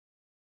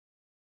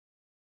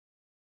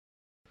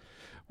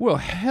Well,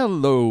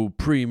 hello,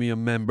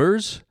 premium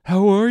members.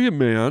 How are you,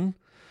 man?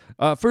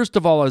 First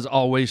of all, as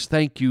always,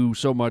 thank you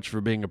so much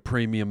for being a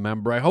premium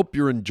member. I hope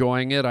you're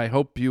enjoying it. I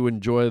hope you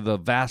enjoy the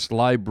vast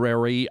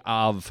library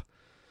of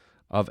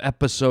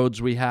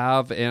episodes we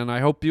have, and I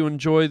hope you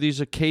enjoy these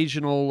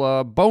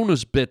occasional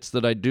bonus bits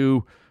that I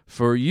do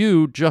for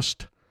you,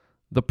 just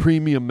the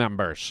premium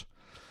members.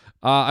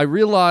 I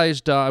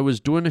realized I was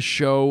doing a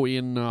show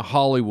in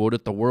Hollywood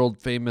at the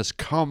world-famous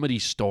Comedy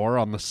Store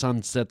on the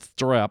Sunset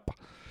Strip.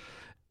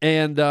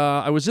 And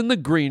I was in the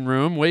green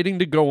room waiting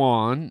to go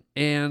on,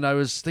 and I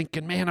was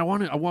thinking, man, I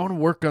want to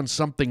work on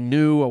something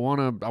new. I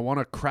want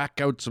to crack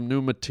out some new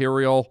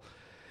material.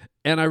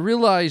 And I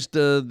realized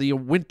the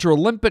Winter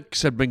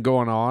Olympics had been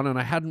going on, and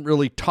I hadn't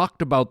really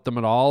talked about them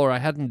at all, or I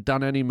hadn't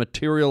done any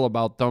material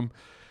about them.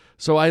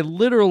 So I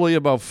literally,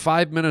 about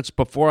 5 minutes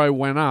before I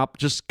went up,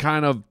 just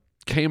kind of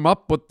came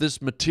up with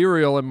this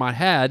material in my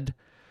head.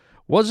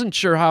 Wasn't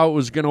sure how it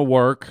was going to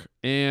work,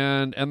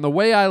 and the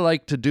way I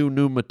like to do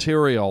new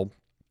material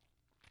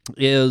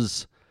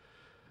is,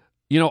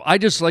 I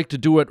just like to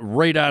do it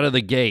right out of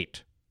the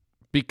gate,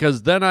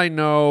 because then I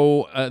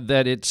know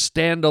that it's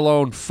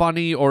standalone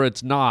funny or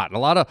it's not. A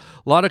lot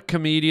of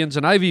comedians,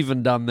 and I've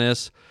even done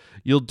this,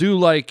 you'll do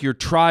like your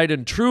tried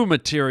and true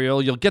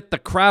material. You'll get the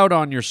crowd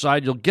on your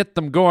side. You'll get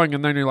them going,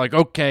 and then you're like,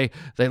 okay,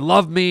 they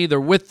love me.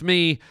 They're with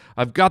me.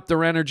 I've got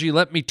their energy.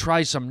 Let me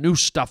try some new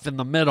stuff in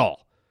the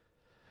middle.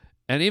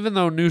 And even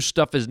though new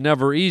stuff is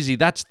never easy,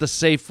 that's the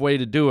safe way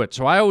to do it.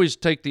 So I always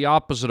take the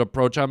opposite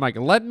approach. I'm like,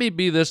 let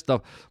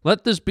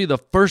this be the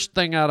first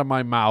thing out of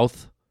my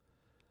mouth.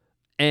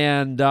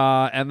 And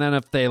then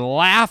if they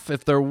laugh,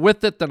 if they're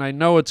with it, then I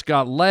know it's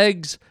got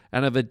legs.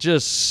 And if it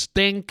just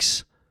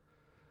stinks,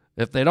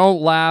 if they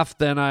don't laugh,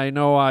 then I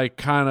know I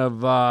kind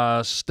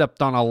of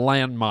stepped on a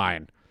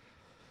landmine.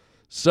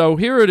 So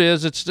here it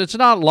is. It's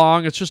not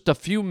long. It's just a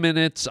few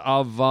minutes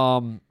of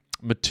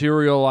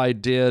material I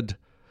did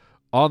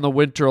on the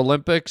Winter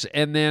Olympics,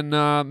 and then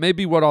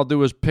maybe what I'll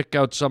do is pick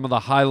out some of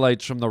the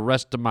highlights from the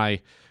rest of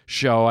my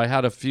show. I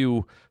had a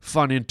few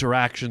fun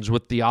interactions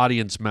with the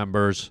audience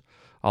members.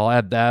 I'll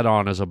add that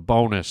on as a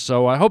bonus.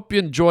 So I hope you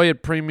enjoy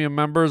it, premium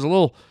members. A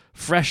little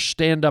fresh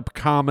stand-up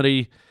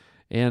comedy.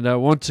 And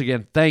once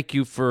again, thank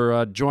you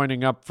for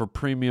joining up for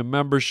premium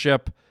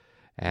membership.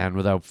 And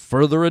without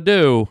further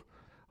ado,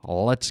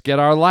 let's get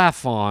our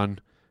laugh on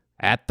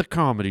at the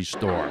Comedy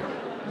Store.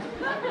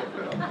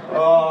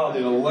 Oh,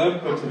 the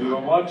Olympics. Have you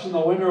been watching the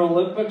Winter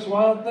Olympics,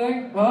 Wild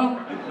Thing? Huh?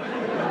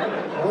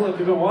 Well, have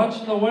you been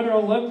watching the Winter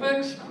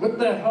Olympics? What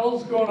the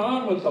hell's going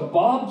on with the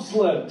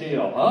bobsled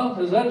deal, huh?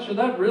 Should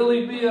that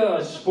really be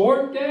a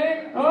sport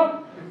gang,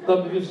 huh?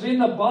 Have you seen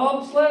the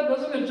bobsled?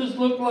 Doesn't it just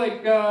look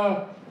like,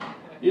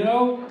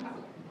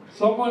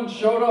 someone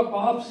showed up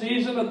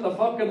off-season at the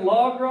fucking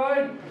log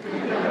ride?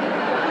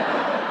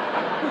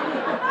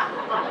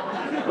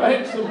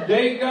 Right? Some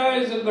gay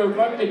guys in their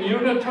fucking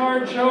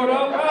unitard showed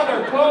up. Oh,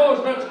 they're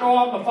closed. Let's go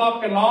on the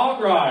fucking log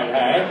ride,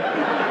 hey?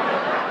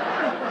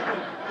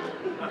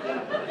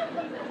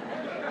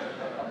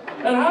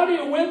 And how do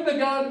you win the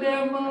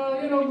goddamn,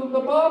 the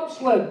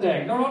bobsled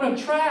thing? They're on a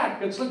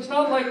track. It's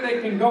not like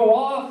they can go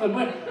off and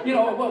win.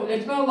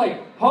 It's not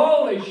like,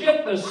 holy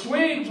shit, the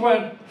Swedes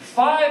went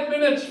 5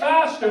 minutes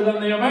faster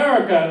than the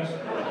Americans.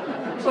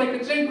 It's like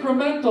it's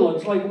incremental.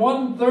 It's like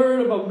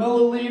 1/3 of a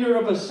milliliter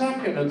of a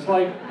second. It's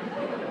like,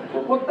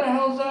 what the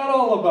hell's that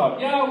all about?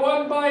 Yeah,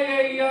 won by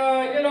a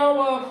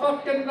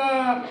fucking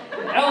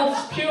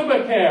elf's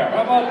pubic hair.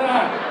 How about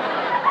that?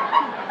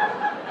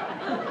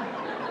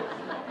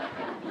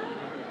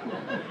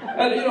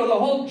 And, the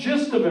whole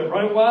gist of it,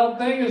 right, Wild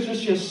Thing, is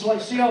just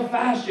see how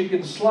fast you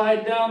can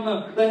slide down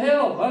the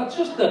hill. That's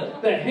just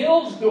the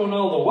hill's doing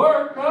all the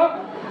work,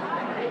 huh?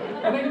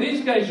 I think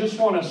these guys just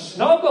want to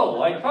snuggle,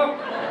 like, fuck.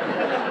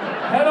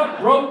 Head up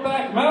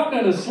Brokeback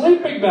Mountain in a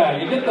sleeping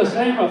bag. You get the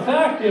same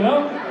effect,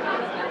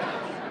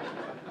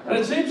 And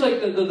it seems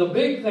like the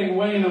big thing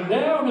weighing them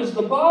down is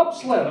the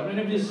bobsled. I mean,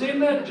 have you seen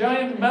that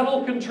giant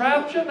metal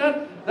contraption?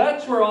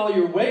 That's where all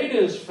your weight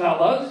is,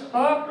 fellas,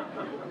 huh?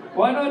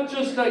 Why not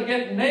just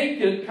get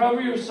naked, cover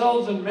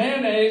yourselves in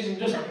mayonnaise, and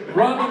just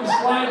run and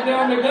slide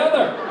down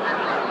together?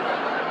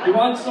 You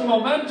want some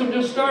momentum,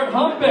 just start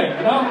humping,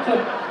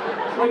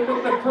 It's like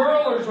with the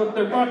curlers with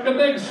their fucking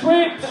big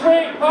sweep,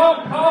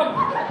 pump, pump.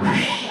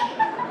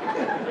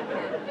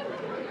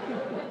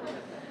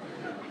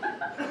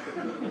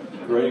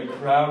 Great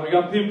crowd. We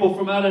got people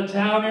from out of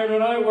town here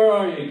tonight. Where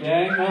are you,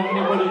 gang?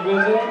 Anybody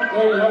visiting?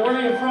 Where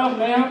are you from,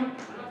 ma'am?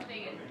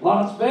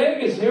 Las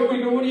Vegas. Here we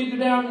go. What do you do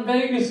down in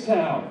Vegas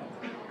town?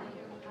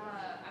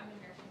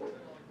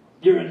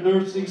 You're in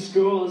nursing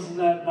school. Isn't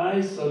that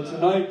nice? So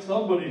tonight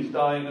somebody's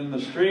dying in the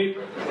street.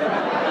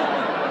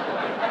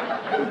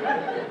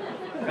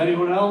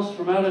 Anyone else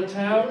from out of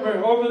town?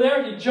 Over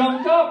there, you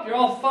jumped up. You're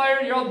all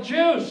fired. You're all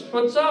juiced.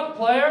 What's up,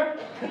 player?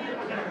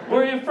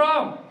 Where are you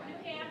from?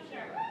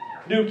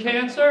 New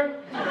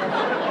Cancer?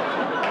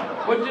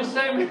 What'd you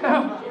say,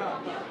 ma'am?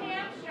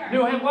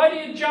 New Hampshire. Why do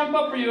you jump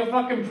up? Are you a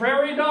fucking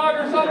prairie dog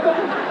or something?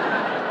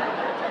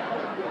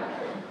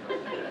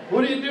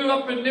 What do you do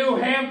up in New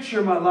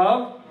Hampshire, my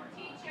love?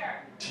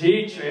 Teacher.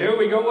 Teacher. Here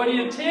we go. What do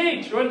you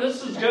teach? Well,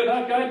 this is good.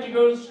 Huh, guy? Did you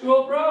go to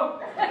school, bro?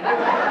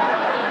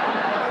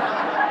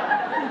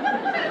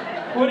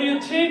 What do you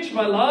teach,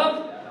 my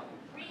love?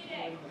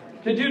 Reading.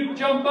 Could you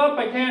jump up?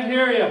 I can't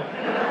hear you.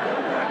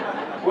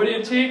 What do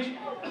you teach?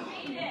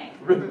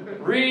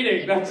 Reading.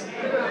 Reading.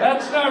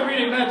 That's not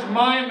reading. That's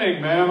miming,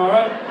 ma'am. All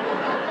right.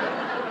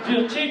 Do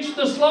you teach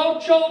the slow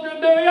children?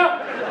 Do you?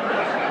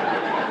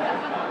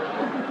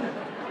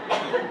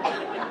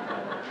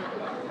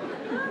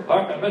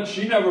 I bet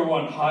she never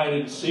won hide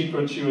and seek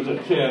when she was a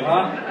kid,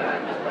 huh?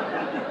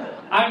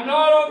 I'm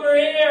not over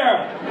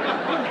here.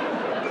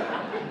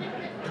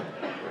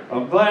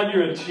 I'm glad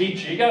you're a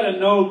teacher. You got to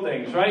know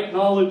things, right?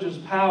 Knowledge is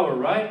power,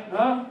 right?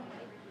 Huh?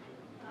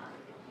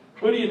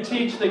 What do you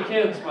teach the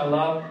kids, my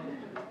love?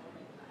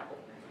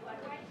 What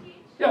do I teach?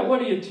 Yeah, what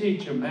do you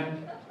teach them,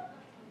 man?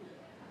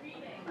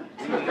 Reading.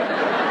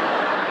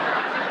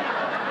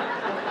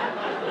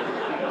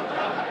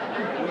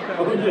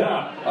 Oh,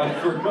 yeah, I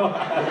forgot.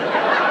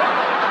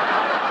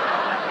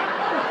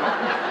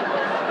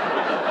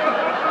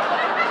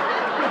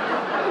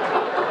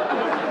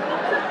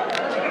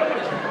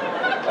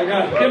 I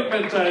got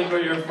hypnotized by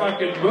your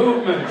fucking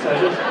movements.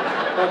 I just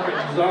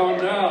fucking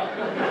zoned out.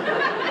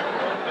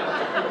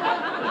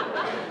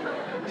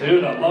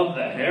 Dude, I love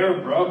the hair,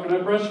 bro. Can I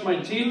brush my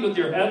teeth with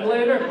your head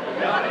later?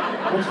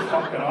 That's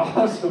fucking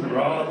awesome,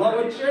 bro. I love.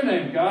 What's your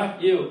name, guy?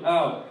 You.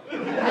 Oh.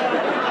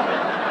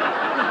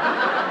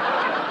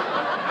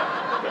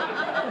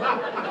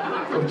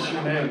 What's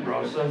your name,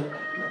 bro? So,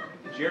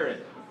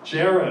 Jared.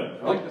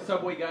 Jared. Like the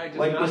subway guy. Just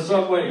Like not the as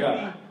subway creepy.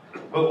 guy.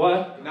 But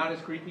what? Not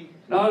as creepy.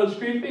 Not as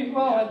creepy?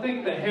 Well, I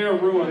think the hair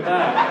ruined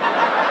that.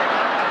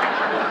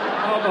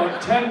 How about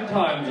 10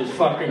 times as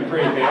fucking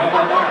creepy? How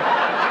about that?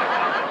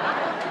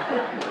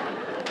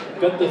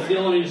 Got the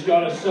feeling he's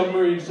got a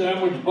submarine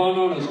sandwich bun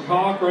on his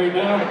cock right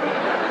now.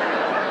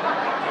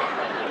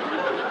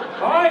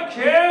 Hi,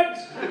 kids!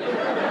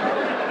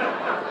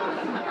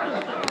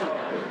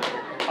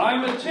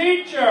 I'm a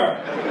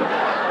teacher!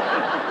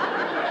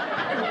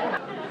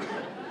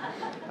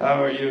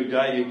 How are you,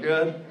 guy? You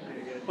good?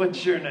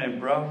 What's your name,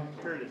 bro?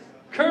 Curtis.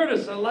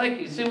 Curtis, I like you.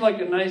 You seem like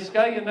a nice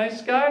guy. You a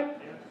nice guy?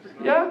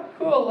 Yeah?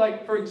 Cool.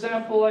 Like, for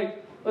example,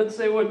 like, let's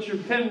say what's your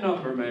PIN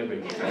number,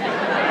 maybe?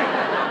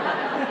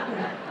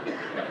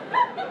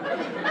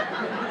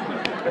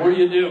 What do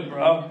you do,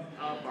 bro?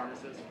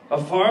 Pharmacist. A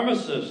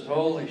pharmacist.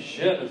 Holy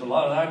shit, there's a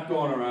lot of that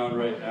going around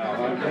right now,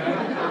 okay?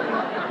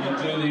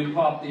 You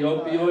pop the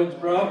opioids,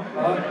 bro?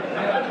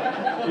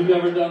 Huh? You've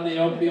ever done the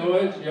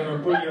opioids? You ever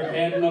put your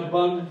hand in a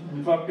bun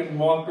and fucking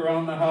walk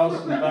around the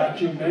house and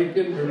vacuum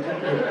naked? Or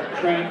you're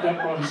cranked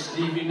up on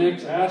Stevie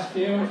Nicks' ass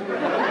fumes?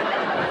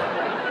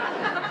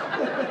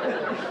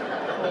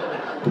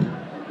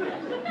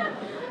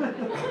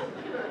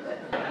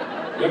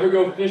 You ever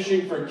go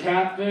fishing for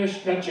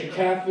catfish, catch a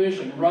catfish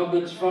and rub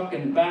its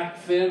fucking back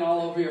fin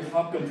all over your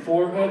fucking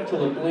forehead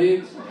till it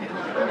bleeds?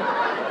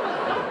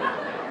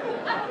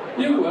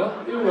 You will,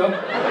 you will.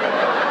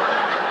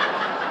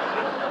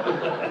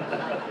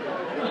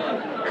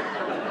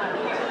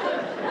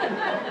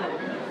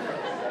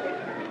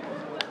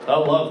 I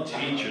love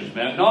teachers,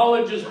 man.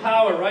 Knowledge is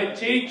power, right,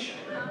 Teach?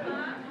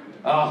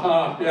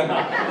 Uh-huh,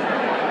 yeah.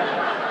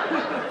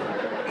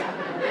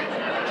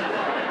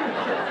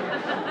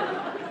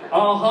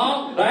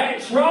 Uh-huh,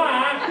 that's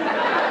right.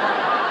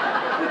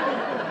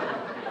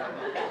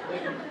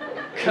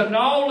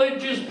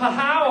 Knowledge is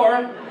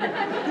power.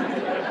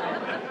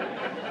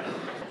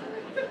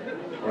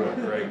 What a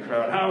great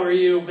crowd. How are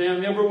you,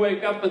 man? You ever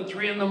wake up at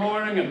 3 in the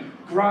morning and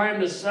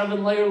grind a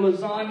 7-layer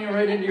lasagna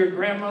right into your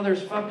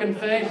grandmother's fucking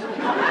face?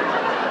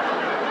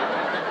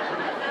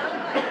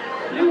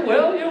 You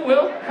will, you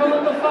will.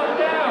 Calm the fuck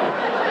down.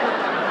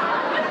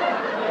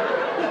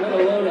 Got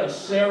a load of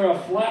Sarah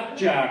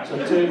flapjacks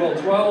at table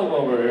 12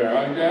 over here,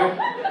 okay?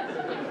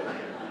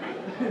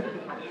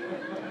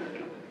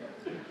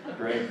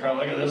 Great crowd.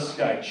 Look at this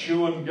guy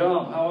chewing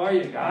gum. How are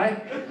you,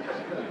 guy?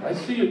 I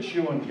see you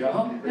chewing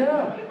gum.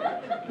 Yeah.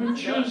 Who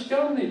chews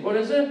gum? What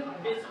is it?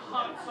 It's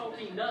hot,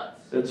 salty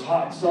nuts. It's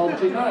hot,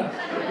 salty nuts.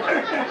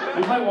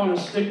 You might want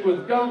to stick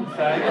with gum,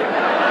 faggot.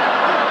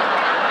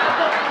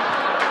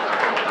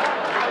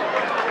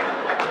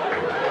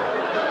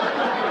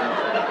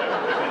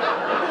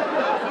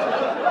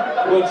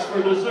 What's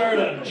for dessert?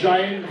 A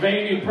giant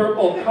veiny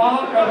purple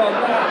cock? How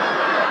about that?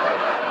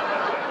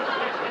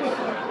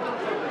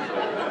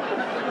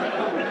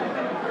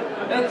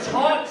 It's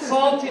hot,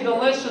 salty,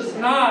 delicious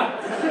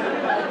nuts.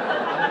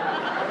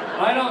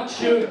 I don't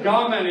chew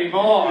gum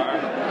anymore.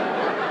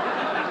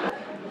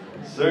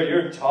 Sir,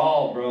 you're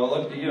tall, bro.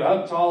 Look at you.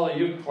 How tall are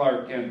you,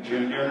 Clark Kent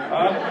Jr.?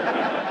 Huh?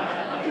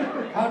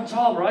 How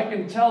tall, bro? I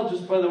can tell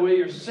just by the way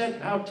you're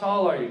sitting. How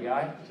tall are you,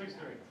 guy?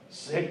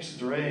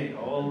 6'3".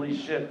 Holy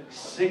shit.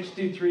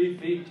 63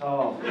 feet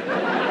tall.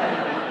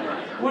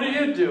 What do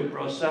you do,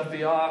 bro?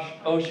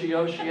 Cepheosh,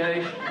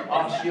 Oshioshiesh,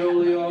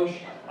 Oshioliosh,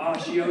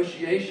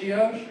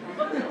 Oshioshiashiosh?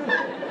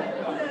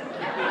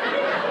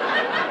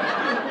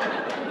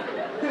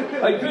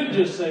 I could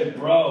just say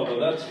bro, but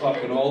that's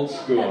fucking old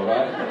school,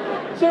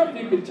 right? Sir,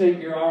 if you could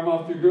take your arm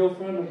off your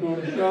girlfriend, I'm doing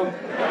a show.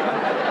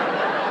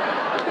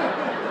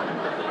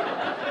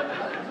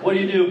 What do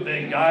you do,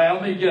 big guy?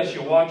 Let me guess,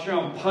 you walk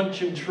around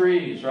punching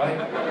trees, right?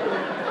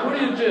 What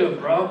do you do,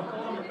 bro?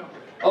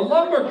 A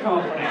lumber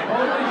company.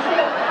 Holy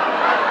shit.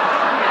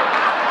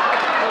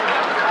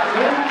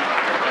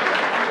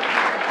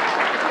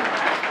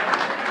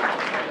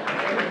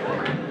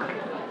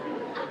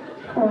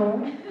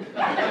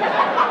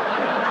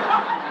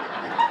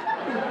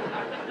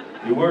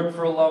 You work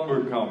for a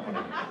lumber company.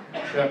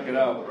 Check it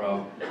out,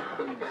 bro.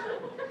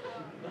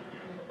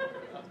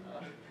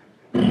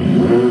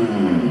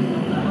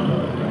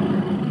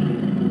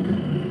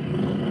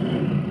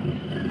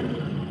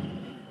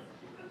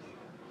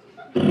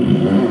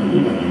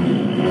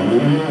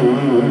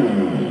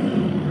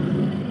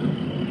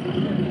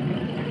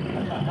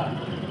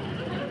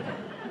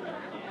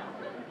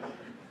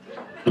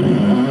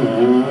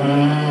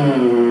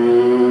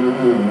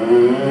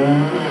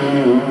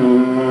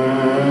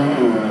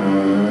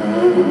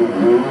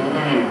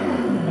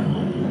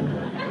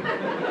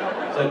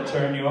 Does that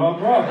turn you on,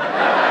 bro?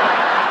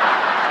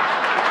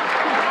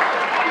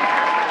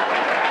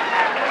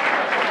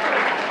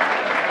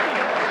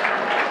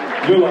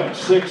 You're like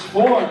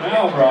 6'4"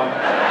 now, bro.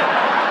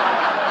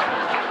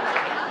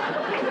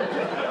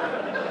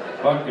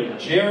 Fucking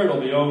Jared will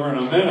be over in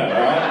a minute,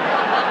 alright?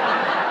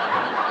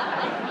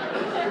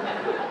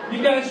 You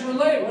guys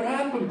relate. What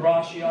happened,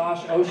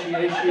 Brashiosh,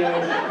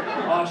 Oshiashiosh,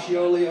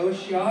 Oshioli,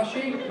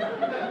 Oshiashi?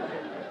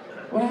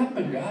 What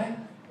happened, guy?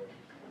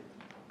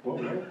 What?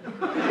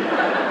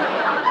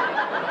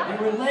 You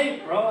were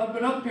late, bro. I've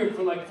been up here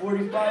for like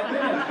 45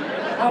 minutes.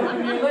 How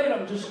come you're late?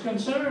 I'm just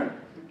concerned.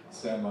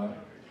 Standby.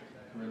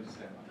 We're in the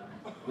standby.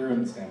 We're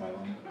in the standby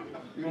line.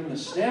 You're in the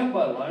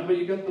standby line, but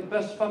you got the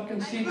best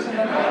fucking seats in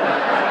the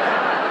car.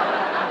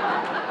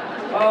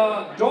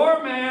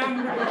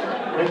 Doorman,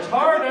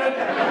 retarded.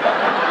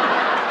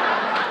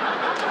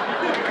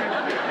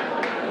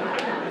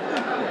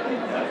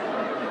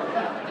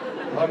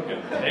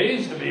 Fucking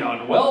pays to be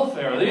on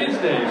welfare these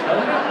days,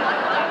 doesn't it?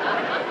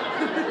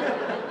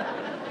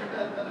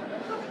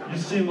 You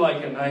seem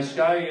like a nice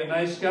guy. You a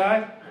nice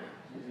guy?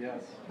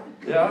 Yes.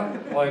 Yeah?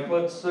 Like,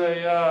 let's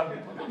say,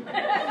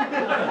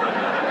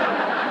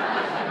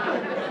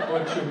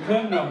 what's your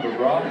PIN number,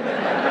 bro?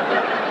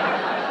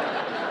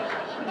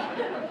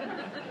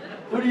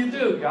 What do you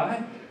do,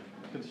 guy?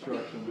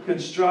 Construction.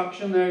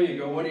 Construction, there you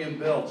go. What do you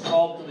build?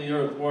 Salt to the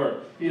earth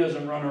work. He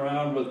doesn't run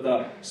around with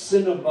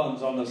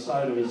Cinnabons on the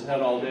side of his head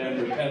all day and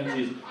pretends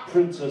he's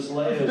Princess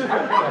Leia's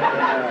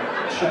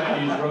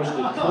Chinese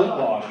roasted clit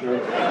washer.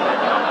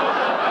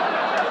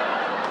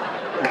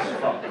 This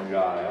fucking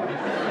guy, huh?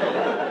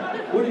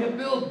 What do you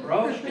build,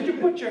 bro? Did you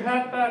put your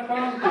hat back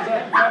on? Because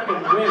that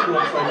fucking wig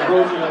looks like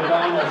Rosie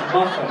O'Donnell's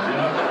muffin, you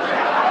know?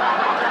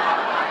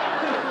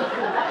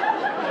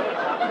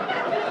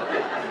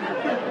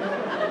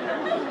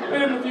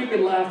 And if you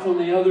could laugh when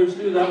the others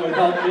do, that would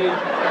help me.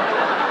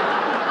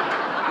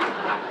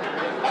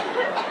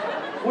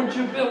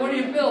 What do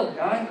you build,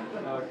 guy?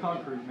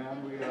 Concrete, man.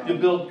 You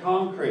build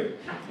concrete.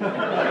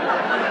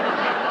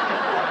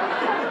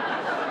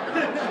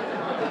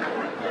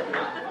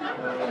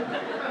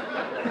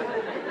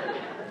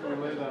 We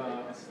laid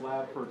a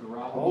slab for a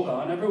garage. Hold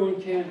on, everyone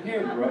can't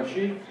hear,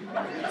 Brushy.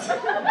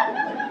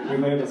 We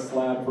laid a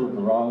slab for a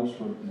garage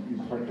where you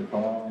park the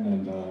car in,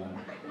 and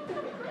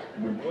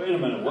Wait a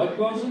minute, what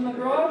goes in the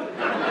garage?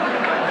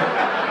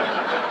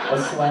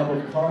 a slab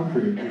of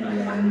concrete.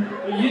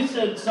 You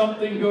said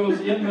something goes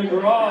in the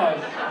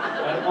garage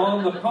and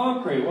on the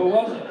concrete. What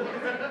was it?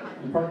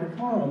 You park your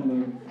car on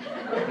the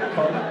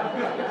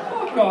concrete.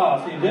 Fuck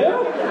off, you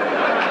do?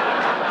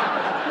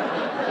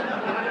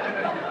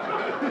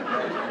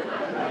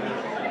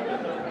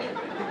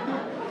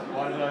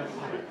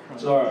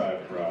 It's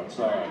alright, bro. It's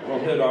alright. We'll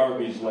hit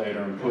Arby's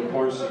later and put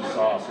horsey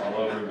sauce all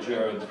over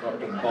Jared's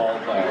fucking ball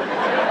bag.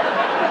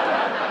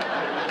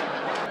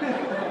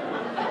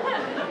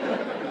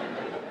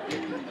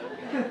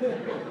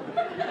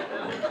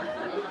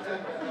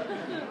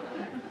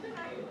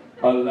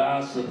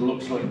 Alas, it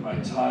looks like my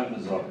time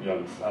is up,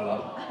 young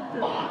fella.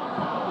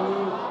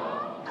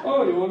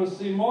 Oh, you want to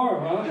see more,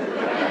 huh?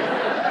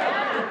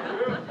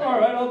 All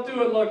right, I'll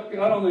do it. Look,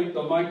 I don't think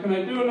they'll mind. Can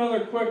I do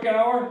another quick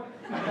hour?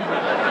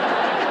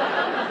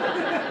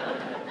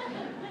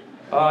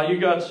 You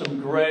got some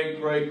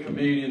great, great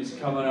comedians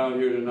coming out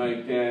here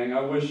tonight, gang.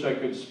 I wish I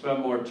could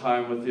spend more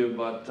time with you,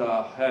 but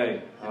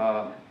hey,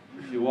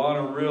 if you want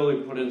to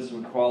really put in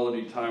some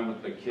quality time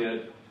with the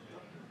kid,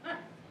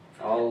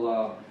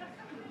 I'll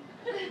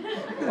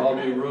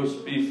be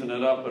roast beefing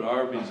it up at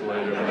Arby's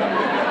later tonight.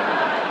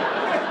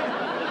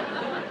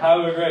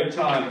 Have a great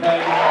time.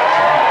 Thank you.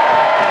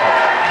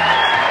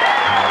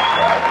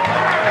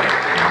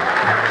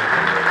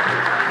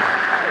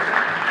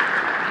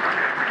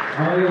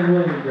 I am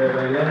willing, baby.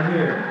 Let him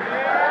hear it.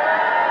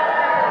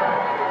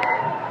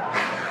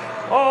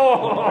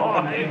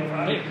 Oh, hey,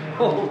 buddy.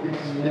 Holy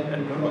shit. I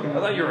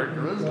thought you were a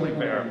grizzly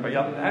bear. Are you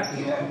up next?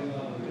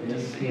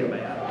 to see you,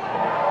 man.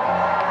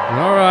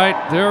 All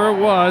right, there it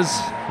was.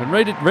 And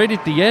right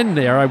at the end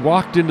there, I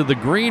walked into the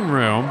green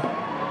room,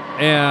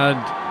 and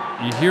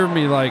you hear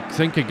me like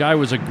think a guy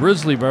was a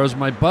grizzly bear. It was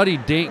my buddy,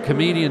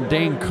 comedian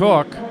Dane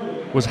Cook,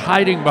 was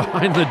hiding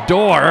behind the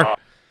door,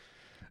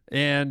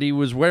 and he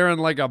was wearing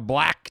like a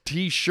black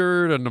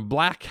T-shirt and a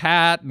black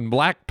hat and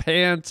black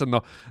pants,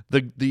 and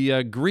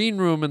the green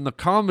room in the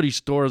Comedy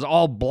Store is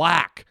all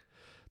black.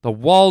 The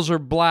walls are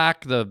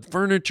black, the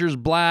furniture's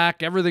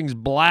black, everything's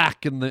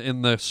black in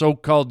the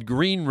so-called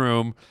green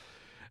room.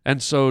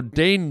 And so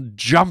Dane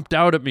jumped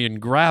out at me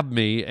and grabbed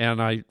me,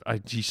 and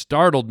he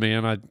startled me,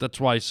 and that's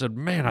why I said,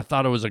 man, I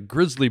thought it was a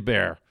grizzly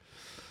bear.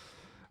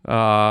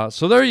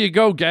 So there you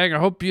go, gang. I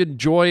hope you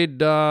enjoyed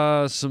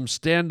some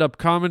stand-up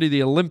comedy,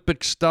 the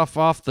Olympic stuff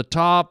off the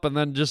top, and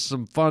then just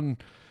some fun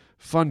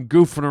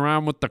goofing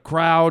around with the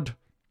crowd.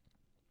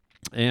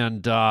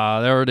 And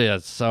there it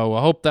is. So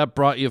I hope that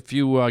brought you a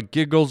few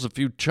giggles, a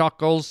few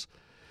chuckles.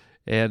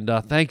 And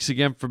thanks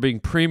again for being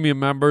premium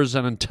members.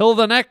 And until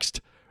the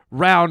next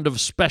round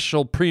of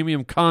special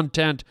premium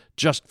content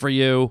just for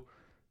you,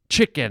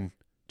 chicken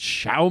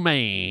chow mein,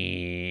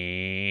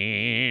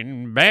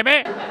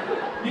 baby.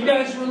 You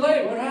guys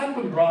relate. What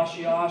happened,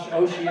 Brashiosh,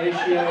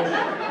 Oshiashio,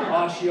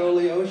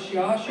 Oshioli,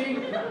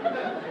 Oshiashi?